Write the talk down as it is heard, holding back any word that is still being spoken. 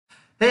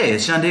Hey,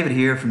 it's John David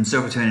here from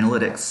Silvertone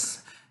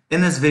Analytics.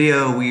 In this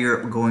video, we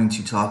are going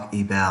to talk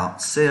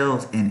about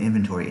sales and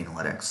inventory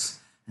analytics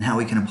and how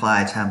we can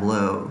apply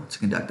Tableau to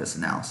conduct this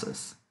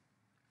analysis.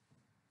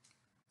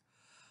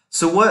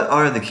 So what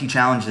are the key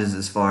challenges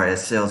as far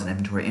as sales and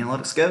inventory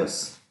analytics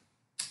goes?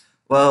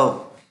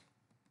 Well,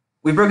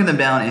 we've broken them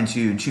down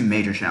into two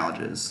major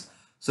challenges.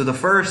 So the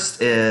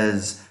first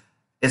is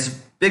it's a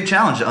big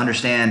challenge to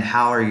understand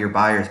how are your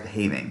buyers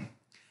behaving.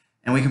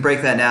 And we can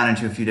break that down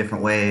into a few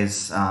different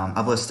ways.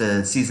 I've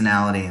listed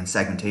seasonality and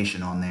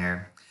segmentation on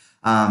there.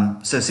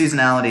 So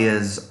seasonality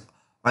is,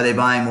 are they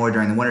buying more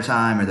during the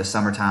wintertime or the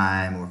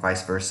summertime or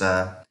vice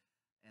versa?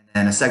 And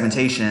then a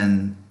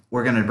segmentation,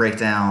 we're going to break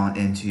down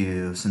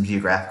into some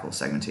geographical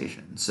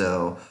segmentation.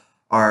 So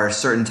are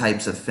certain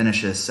types of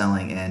finishes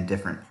selling in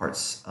different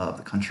parts of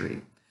the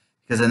country?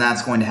 Because then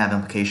that's going to have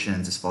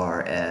implications as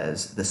far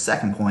as the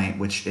second point,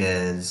 which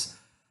is,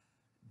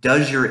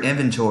 does your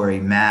inventory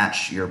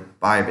match your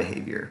buyer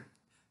behavior?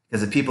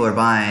 Because if people are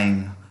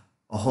buying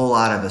a whole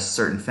lot of a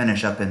certain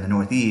finish up in the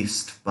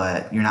Northeast,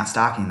 but you're not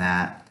stocking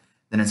that,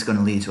 then it's going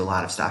to lead to a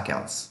lot of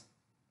stockouts.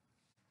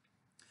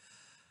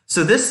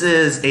 So this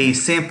is a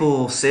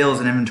sample sales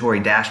and inventory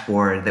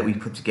dashboard that we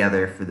put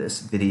together for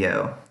this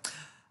video.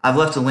 I've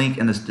left a link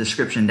in the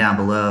description down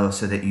below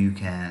so that you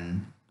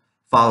can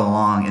follow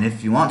along. And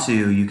if you want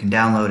to, you can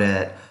download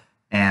it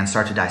and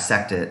start to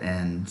dissect it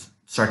and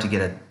start to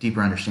get a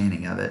deeper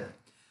understanding of it.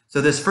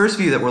 So this first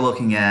view that we're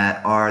looking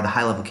at are the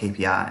high-level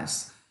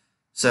KPIs.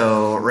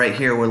 So right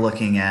here we're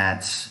looking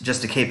at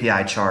just a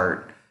KPI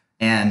chart,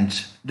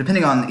 and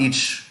depending on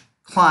each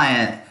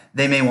client,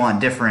 they may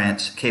want different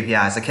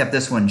KPIs. I kept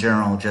this one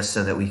general just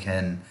so that we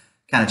can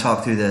kind of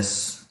talk through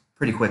this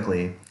pretty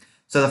quickly.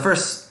 So the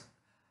first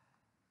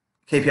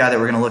KPI that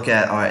we're going to look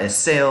at is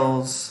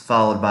sales,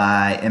 followed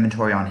by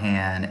inventory on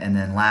hand, and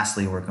then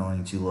lastly we're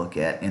going to look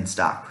at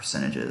in-stock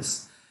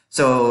percentages.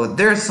 So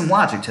there's some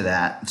logic to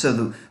that.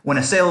 So when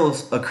a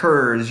sales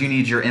occurs, you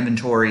need your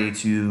inventory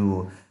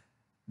to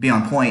be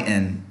on point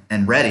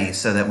and ready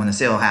so that when the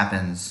sale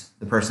happens,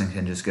 the person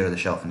can just go to the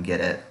shelf and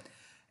get it.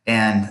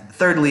 And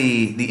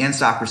thirdly, the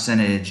in-stock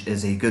percentage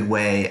is a good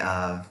way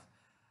of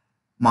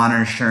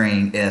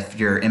monitoring if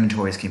your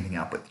inventory is keeping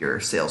up with your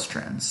sales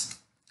trends.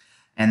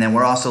 And then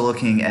we're also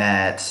looking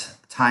at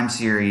time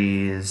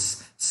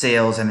series,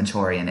 sales,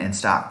 inventory, and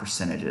in-stock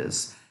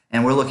percentages.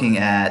 And we're looking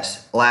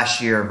at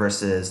last year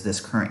versus this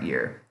current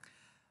year.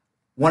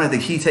 One of the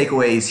key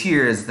takeaways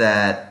here is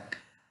that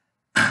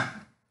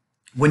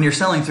when you're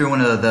selling through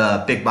one of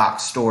the big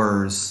box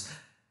stores,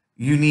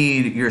 you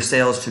need your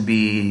sales to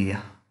be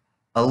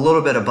a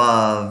little bit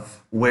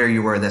above where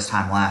you were this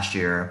time last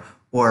year,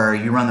 or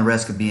you run the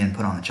risk of being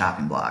put on the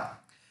chopping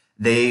block.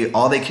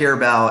 All they care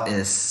about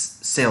is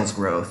sales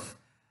growth.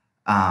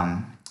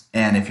 And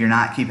if you're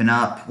not keeping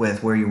up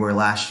with where you were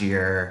last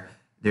year,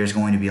 there's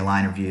going to be a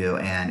line review,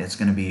 and it's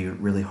going to be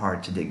really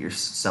hard to dig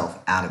yourself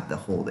out of the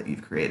hole that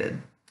you've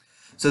created.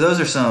 So those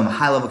are some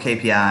high-level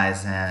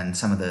KPIs and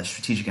some of the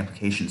strategic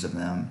implications of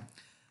them.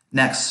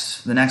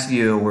 Next, the next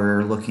view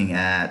we're looking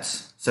at,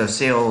 so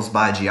sales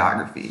by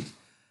geography.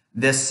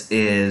 This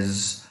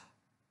is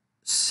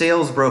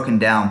sales broken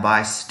down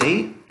by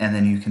state, and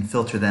then you can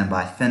filter them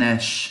by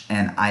finish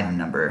and item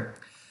number.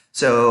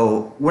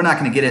 So we're not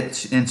going to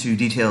get into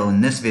detail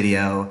in this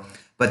video,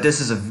 but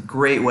this is a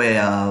great way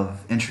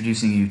of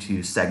introducing you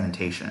to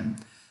segmentation.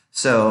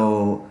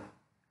 So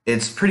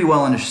it's pretty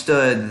well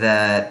understood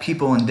that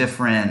people in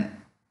different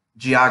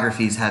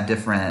geographies have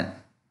different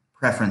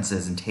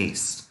preferences and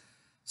tastes.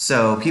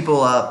 So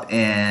people up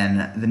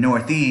in the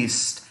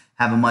Northeast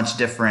have a much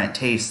different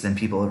taste than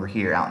people over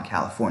here out in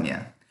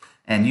California.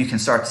 And you can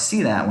start to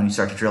see that when you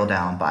start to drill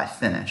down by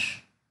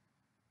finish.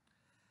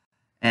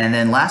 And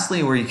then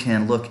lastly, where you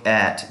can look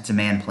at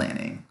demand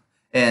planning.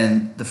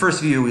 In the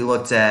first view, we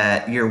looked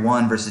at year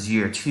one versus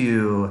year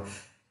two.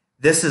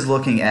 This is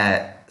looking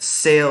at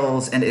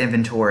sales and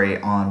inventory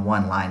on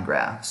one line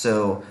graph.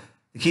 So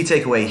the key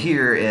takeaway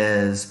here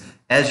is,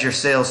 as your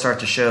sales start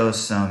to show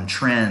some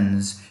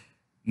trends,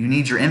 you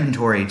need your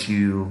inventory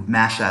to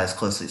match that as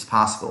closely as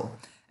possible.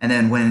 And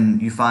then when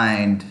you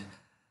find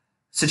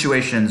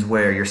situations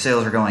where your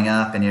sales are going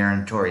up and your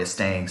inventory is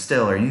staying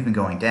still or even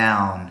going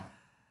down,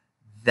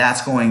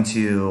 that's going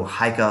to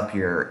hike up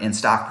your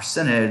in-stock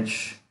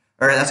percentage,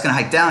 or that's going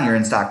to hike down your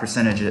in-stock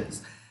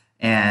percentages,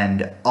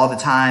 and all the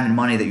time and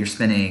money that you're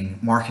spending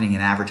marketing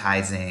and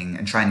advertising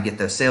and trying to get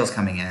those sales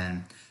coming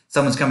in.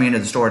 Someone's coming into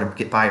the store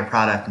to buy your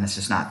product and it's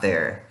just not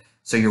there.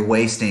 So you're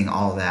wasting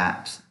all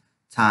that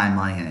time,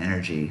 money, and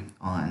energy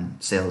on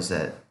sales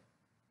that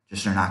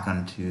just are not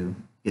going to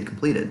get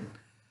completed.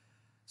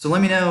 So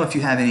let me know if you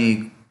have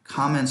any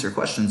comments or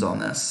questions on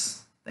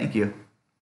this. Thank you.